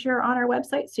chat feature on our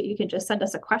website, so you can just send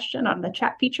us a question on the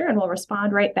chat feature and we'll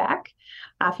respond right back.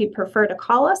 If you prefer to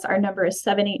call us, our number is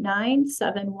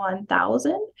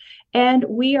 789-71,000. And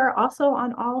we are also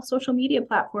on all social media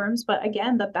platforms. But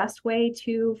again, the best way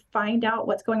to find out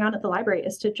what's going on at the library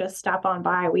is to just stop on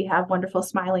by. We have wonderful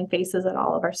smiling faces at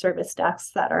all of our service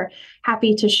desks that are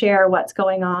happy to share what's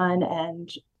going on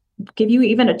and give you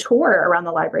even a tour around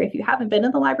the library. If you haven't been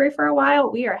in the library for a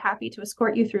while, we are happy to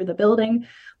escort you through the building,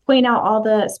 point out all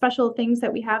the special things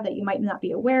that we have that you might not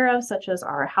be aware of, such as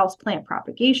our houseplant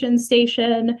propagation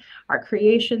station, our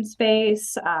creation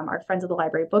space, our Friends of the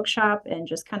Library bookshop, and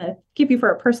just kind of give you for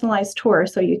a personalized tour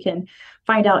so you can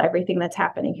find out everything that's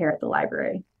happening here at the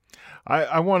library.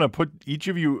 I want to put each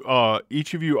of you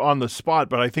on the spot,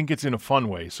 but I think it's in a fun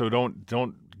way. So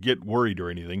don't get worried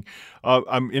or anything.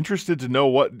 I'm interested to know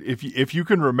what if you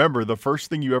can remember the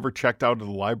first thing you ever checked out of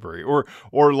the library, or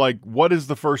like what is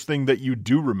the first thing that you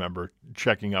do remember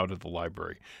checking out at the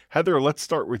library. Heather, let's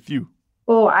start with you.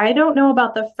 Oh, I don't know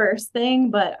about the first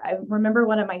thing, but I remember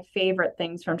one of my favorite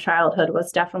things from childhood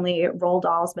was definitely Roald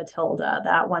Dahl's Matilda.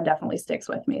 That one definitely sticks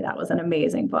with me. That was an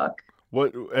amazing book.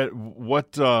 What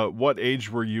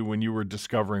age were you when you were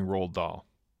discovering Roald Dahl?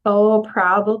 Oh,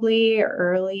 probably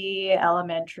early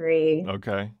elementary.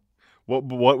 Okay. What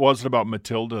was it about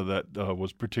Matilda that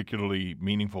was particularly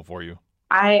meaningful for you?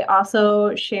 I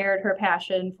also shared her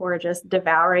passion for just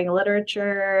devouring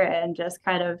literature and just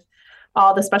kind of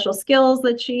all the special skills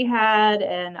that she had.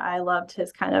 And I loved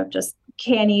his kind of just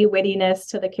canny wittiness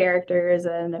to the characters.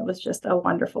 And it was just a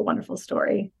wonderful, wonderful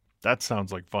story. That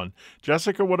sounds like fun.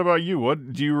 Jessica, what about you?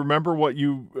 What do you remember what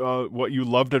you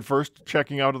loved at first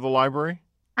checking out of the library?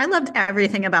 I loved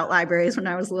everything about libraries when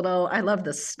I was little. I loved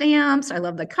the stamps. I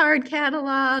loved the card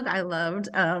catalog. I loved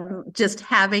just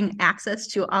having access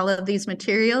to all of these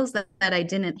materials that I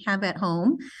didn't have at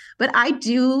home. But I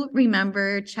do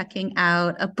remember checking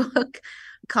out a book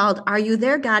called Are You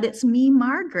There, God? It's Me,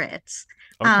 Margaret,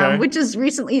 Okay. which is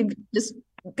recently just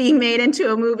being made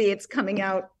into a movie. It's coming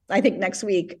out, I think, next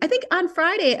week. I think on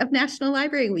Friday of National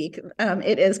Library Week,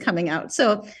 it is coming out.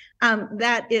 So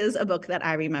that is a book that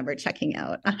I remember checking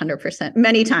out 100%,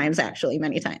 many times, actually,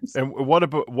 many times. And what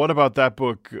about that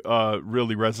book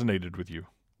really resonated with you?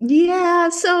 Yeah.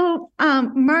 So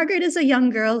Margaret is a young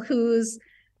girl who's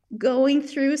going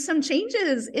through some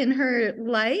changes in her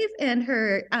life and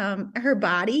her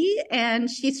body, and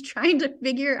she's trying to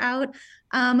figure out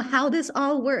how this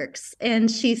all works.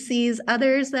 And she sees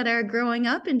others that are growing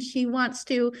up, and she wants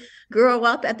to grow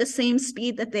up at the same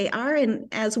speed that they are. And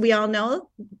as we all know,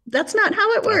 that's not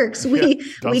how it works. We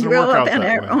grow up at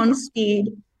our own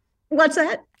speed. What's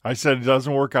that? I said it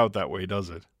doesn't work out that way, does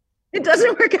it? It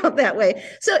doesn't work out that way.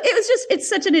 So it's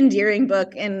such an endearing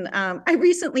book. And I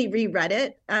recently reread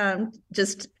it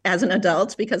just as an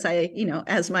adult, because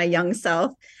as my young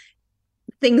self,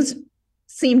 things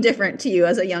seem different to you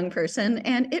as a young person.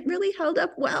 And it really held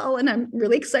up well. And I'm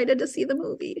really excited to see the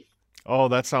movie. Oh,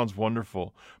 that sounds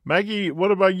wonderful. Maggie,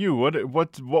 what about you?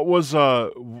 What was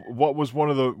one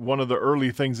of the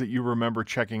early things that you remember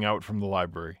checking out from the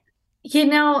library?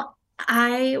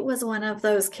 I was one of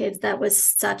those kids that was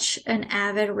such an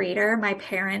avid reader. My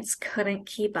parents couldn't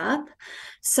keep up.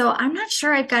 So I'm not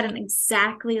sure I've got an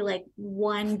exactly like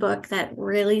one book that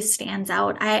really stands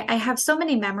out. I have so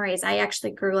many memories. I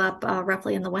actually grew up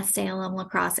roughly in the West Salem, La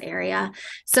Crosse area.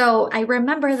 So I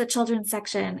remember the children's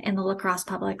section in the La Crosse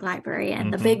Public Library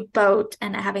and the big boat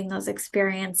and having those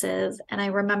experiences. And I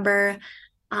remember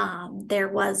there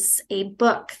was a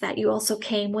book that you also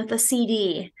came with a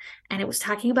CD, and it was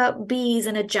talking about bees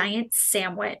and a giant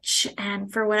sandwich.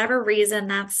 And for whatever reason,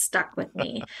 that stuck with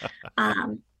me.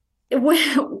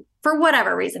 For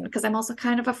whatever reason, because I'm also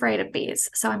kind of afraid of bees,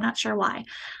 so I'm not sure why.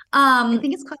 I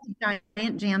think it's called the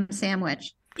Giant Jam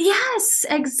Sandwich. Yes,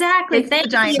 exactly. Thank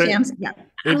you. Giant jams. Yeah.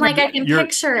 I'm like, I can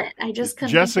picture it. I just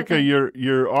couldn't. Jessica,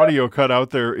 your audio cut out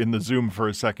there in the Zoom for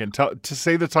a second. To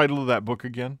say the title of that book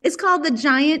again. It's called The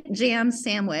Giant Jam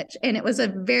Sandwich, and it was a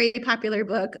very popular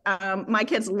book. My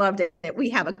kids loved it. We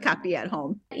have a copy at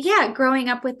home. Yeah, growing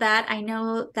up with that, I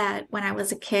know that when I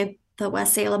was a kid, the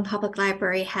West Salem Public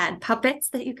Library had puppets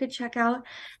that you could check out,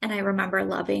 and I remember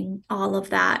loving all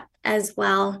of that as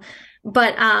well.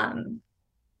 But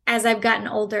as I've gotten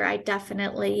older, I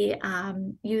definitely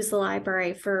use the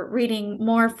library for reading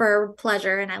more for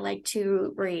pleasure, and I like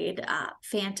to read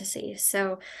fantasy.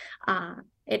 So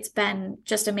it's been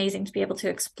just amazing to be able to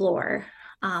explore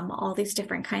all these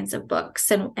different kinds of books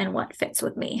and what fits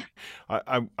with me.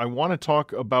 I want to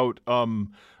talk about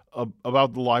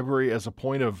the library as a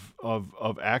point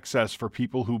of access for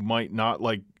people who might not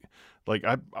like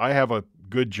I have a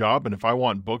good job, and if I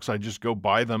want books, I just go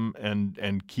buy them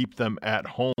and keep them at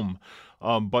home.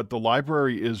 But the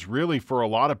library is really, for a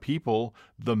lot of people,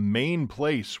 the main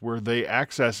place where they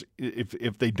access,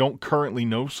 if they don't currently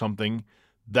know something,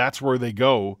 that's where they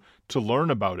go to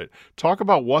learn about it. Talk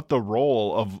about what the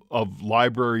role of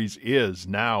libraries is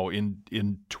now in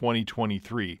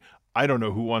 2023. I don't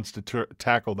know who wants to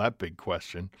tackle that big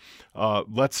question.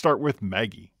 Let's start with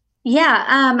Maggie. Yeah,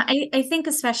 I think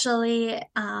especially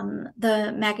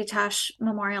the McIntosh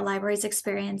Memorial Library's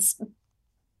experience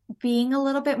being a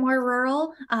little bit more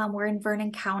rural. We're in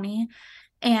Vernon County,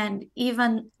 and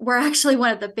even we're actually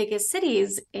one of the biggest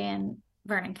cities in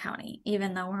Vernon County,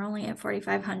 even though we're only at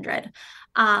 4,500.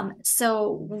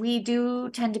 So we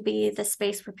do tend to be the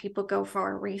space where people go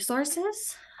for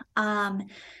resources.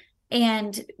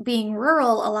 And being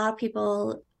rural, a lot of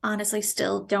people honestly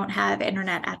still don't have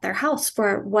internet at their house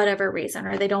for whatever reason,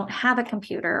 or they don't have a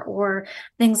computer or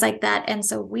things like that. And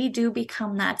so we do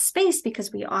become that space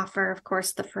because we offer, of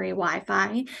course, the free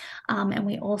Wi-Fi. And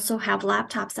we also have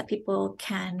laptops that people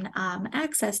can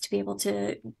access to be able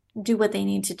to do what they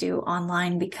need to do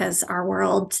online, because our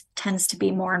world tends to be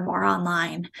more and more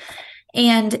online.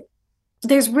 And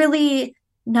there's really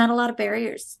not a lot of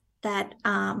barriers that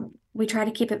we try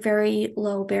to keep it very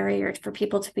low barrier for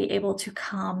people to be able to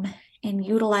come and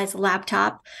utilize a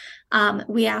laptop.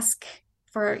 We ask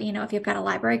for, if you've got a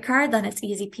library card, then it's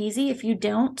easy peasy. If you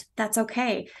don't, that's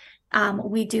okay.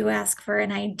 We do ask for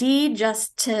an ID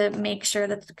just to make sure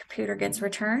that the computer gets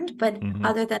returned. But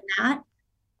other than that,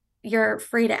 you're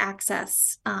free to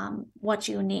access what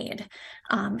you need.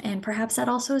 And perhaps that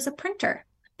also is a printer.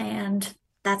 And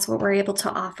that's what we're able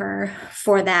to offer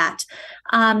for that.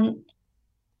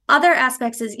 Other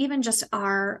aspects is even just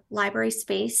our library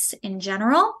space in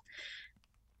general.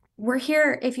 We're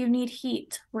here if you need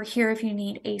heat. We're here if you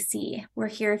need AC. We're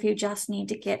here if you just need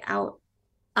to get out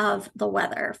of the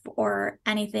weather or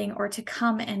anything, or to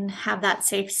come and have that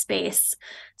safe space.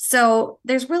 So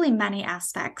there's really many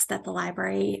aspects that the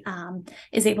library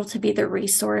is able to be the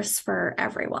resource for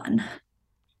everyone.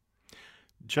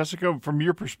 Jessica, from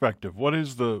your perspective, what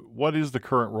is the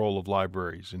current role of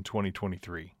libraries in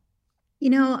 2023?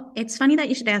 It's funny that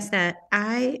you should ask that.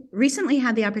 I recently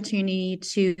had the opportunity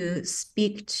to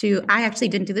I actually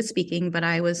didn't do the speaking, but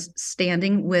I was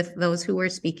standing with those who were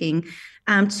speaking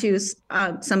to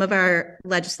some of our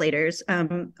legislators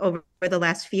over the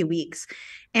last few weeks.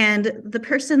 And the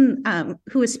person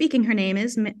who was speaking, her name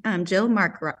is Jill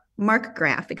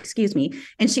Markgraf, excuse me,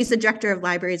 and she's the director of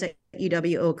libraries at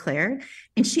UW-Eau Claire.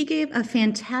 And she gave a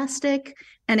fantastic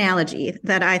analogy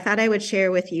that I thought I would share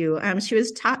with you. She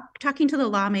was talking to the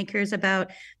lawmakers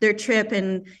about their trip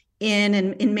and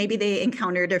maybe they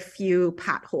encountered a few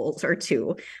potholes or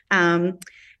two.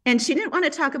 And she didn't want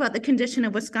to talk about the condition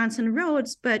of Wisconsin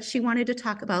roads, but she wanted to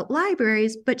talk about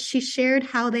libraries, but she shared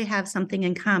how they have something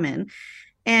in common.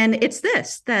 And it's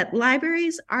this, that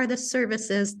libraries are the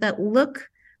services that look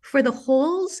for the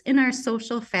holes in our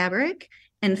social fabric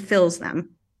and fills them.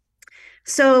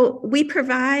 So we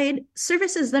provide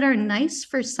services that are nice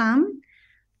for some,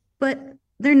 but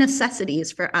they're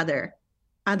necessities for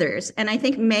others. And I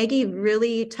think Maggie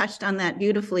really touched on that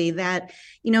beautifully, that,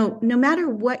 no matter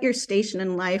what your station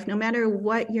in life, no matter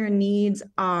what your needs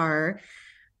are,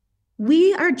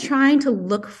 we are trying to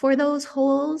look for those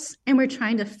holes and we're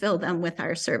trying to fill them with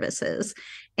our services.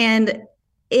 And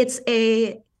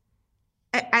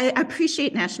I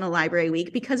appreciate National Library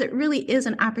Week because it really is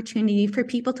an opportunity for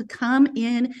people to come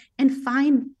in and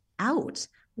find out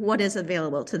what is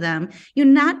available to them.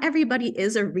 Not everybody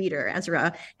is a reader,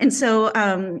 Ezra. And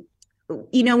so,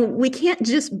 we can't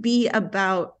just be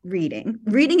about reading.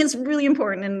 Reading is really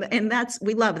important, and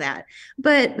we love that.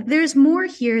 But there's more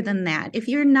here than that. If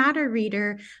you're not a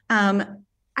reader,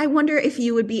 I wonder if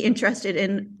you would be interested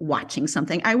in watching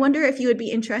something. I wonder if you would be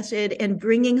interested in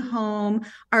bringing home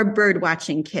our bird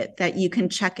watching kit that you can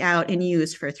check out and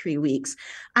use for 3 weeks.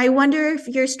 I wonder if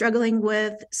you're struggling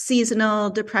with seasonal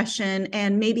depression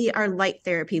and maybe our light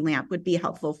therapy lamp would be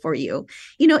helpful for you.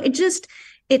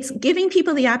 It's giving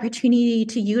people the opportunity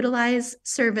to utilize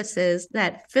services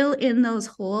that fill in those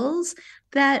holes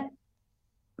that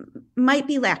might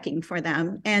be lacking for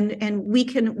them, and we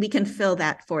can fill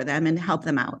that for them and help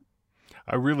them out.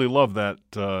 I really love that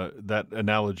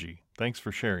analogy. Thanks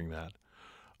for sharing that.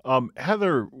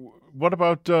 Heather, what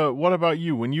about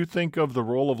you? When you think of the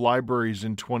role of libraries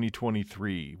in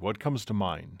 2023, what comes to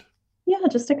mind? Yeah,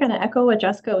 just to kind of echo what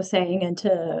Jessica was saying and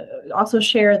to also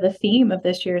share the theme of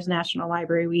this year's National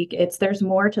Library Week, there's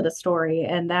more to the story,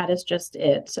 and that is just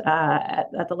it.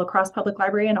 At the La Crosse Public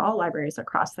Library and all libraries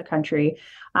across the country,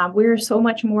 we're so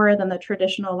much more than the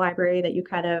traditional library that you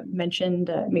kind of mentioned,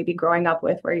 maybe growing up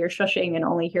with, where you're shushing and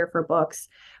only here for books.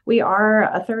 We are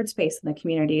a third space in the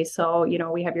community. So,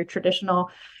 we have your traditional,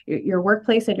 your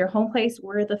workplace and your home place.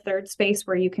 We're the third space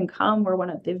where you can come. We're one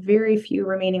of the very few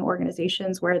remaining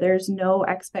organizations where there's no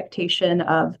expectation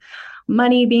of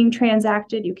money being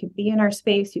transacted. You can be in our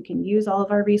space. You can use all of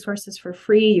our resources for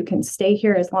free. You can stay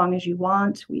here as long as you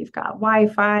want. We've got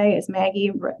Wi-Fi, as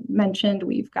Maggie mentioned.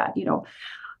 We've got,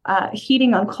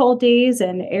 heating on cold days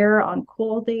and air on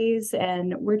cool days.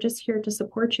 And we're just here to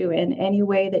support you in any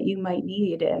way that you might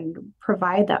need and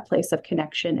provide that place of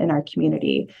connection in our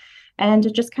community. And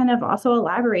to just kind of also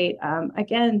elaborate,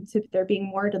 again, to there being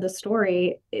more to the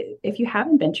story, if you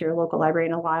haven't been to your local library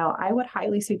in a while, I would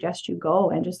highly suggest you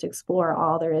go and just explore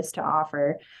all there is to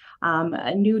offer.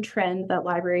 A new trend that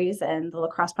libraries and the La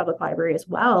Crosse Public Library as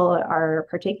well are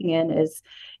partaking in is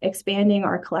expanding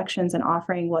our collections and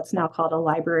offering what's now called a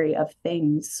library of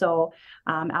things. So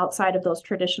outside of those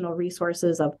traditional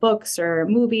resources of books or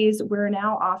movies, we're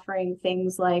now offering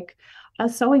things like a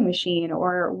sewing machine,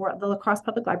 or the La Crosse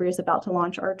Public Library is about to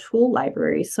launch our tool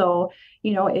library. So,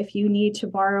 if you need to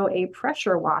borrow a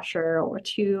pressure washer or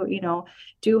to,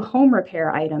 do home repair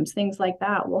items, things like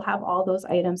that, we'll have all those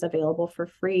items available for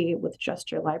free with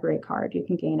just your library card. You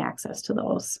can gain access to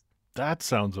those. That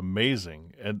sounds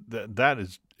amazing, and that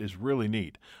is really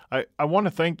neat. I want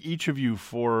to thank each of you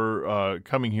for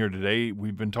coming here today.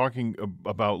 We've been talking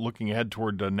about looking ahead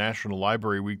toward National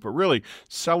Library Week, but really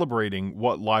celebrating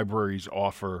what libraries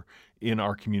offer in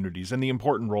our communities and the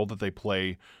important role that they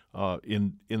play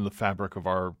in the fabric of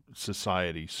our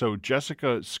society. So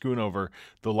Jessica Schoonover,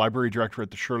 the library director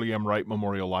at the Shirley M. Wright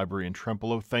Memorial Library in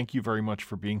Trempealeau, thank you very much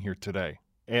for being here today.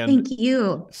 And thank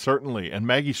you. Certainly. And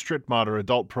Maggie Strittmatter,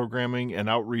 adult programming and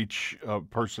outreach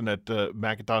person at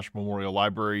McIntosh Memorial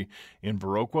Library in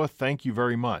Viroqua, thank you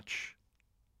very much.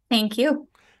 Thank you.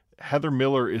 Heather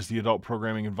Miller is the Adult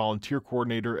Programming and Volunteer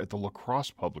Coordinator at the La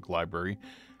Crosse Public Library.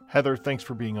 Heather, thanks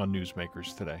for being on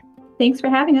Newsmakers today. Thanks for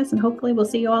having us, and hopefully we'll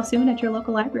see you all soon at your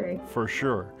local library. For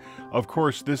sure. Of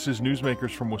course, this is Newsmakers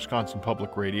from Wisconsin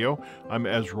Public Radio. I'm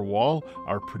Ezra Wall.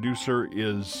 Our producer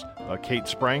is Kate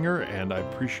Spranger, and I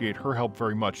appreciate her help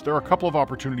very much. There are a couple of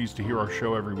opportunities to hear our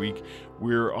show every week.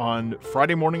 We're on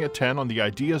Friday morning at 10 on the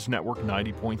Ideas Network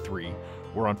 90.3.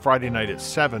 We're on Friday night at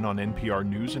 7 on NPR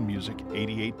News and Music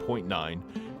 88.9.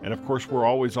 And of course, we're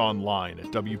always online at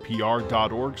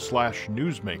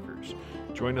wpr.org/newsmakers.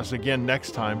 Join us again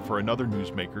next time for another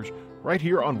Newsmakers right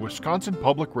here on Wisconsin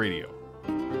Public Radio.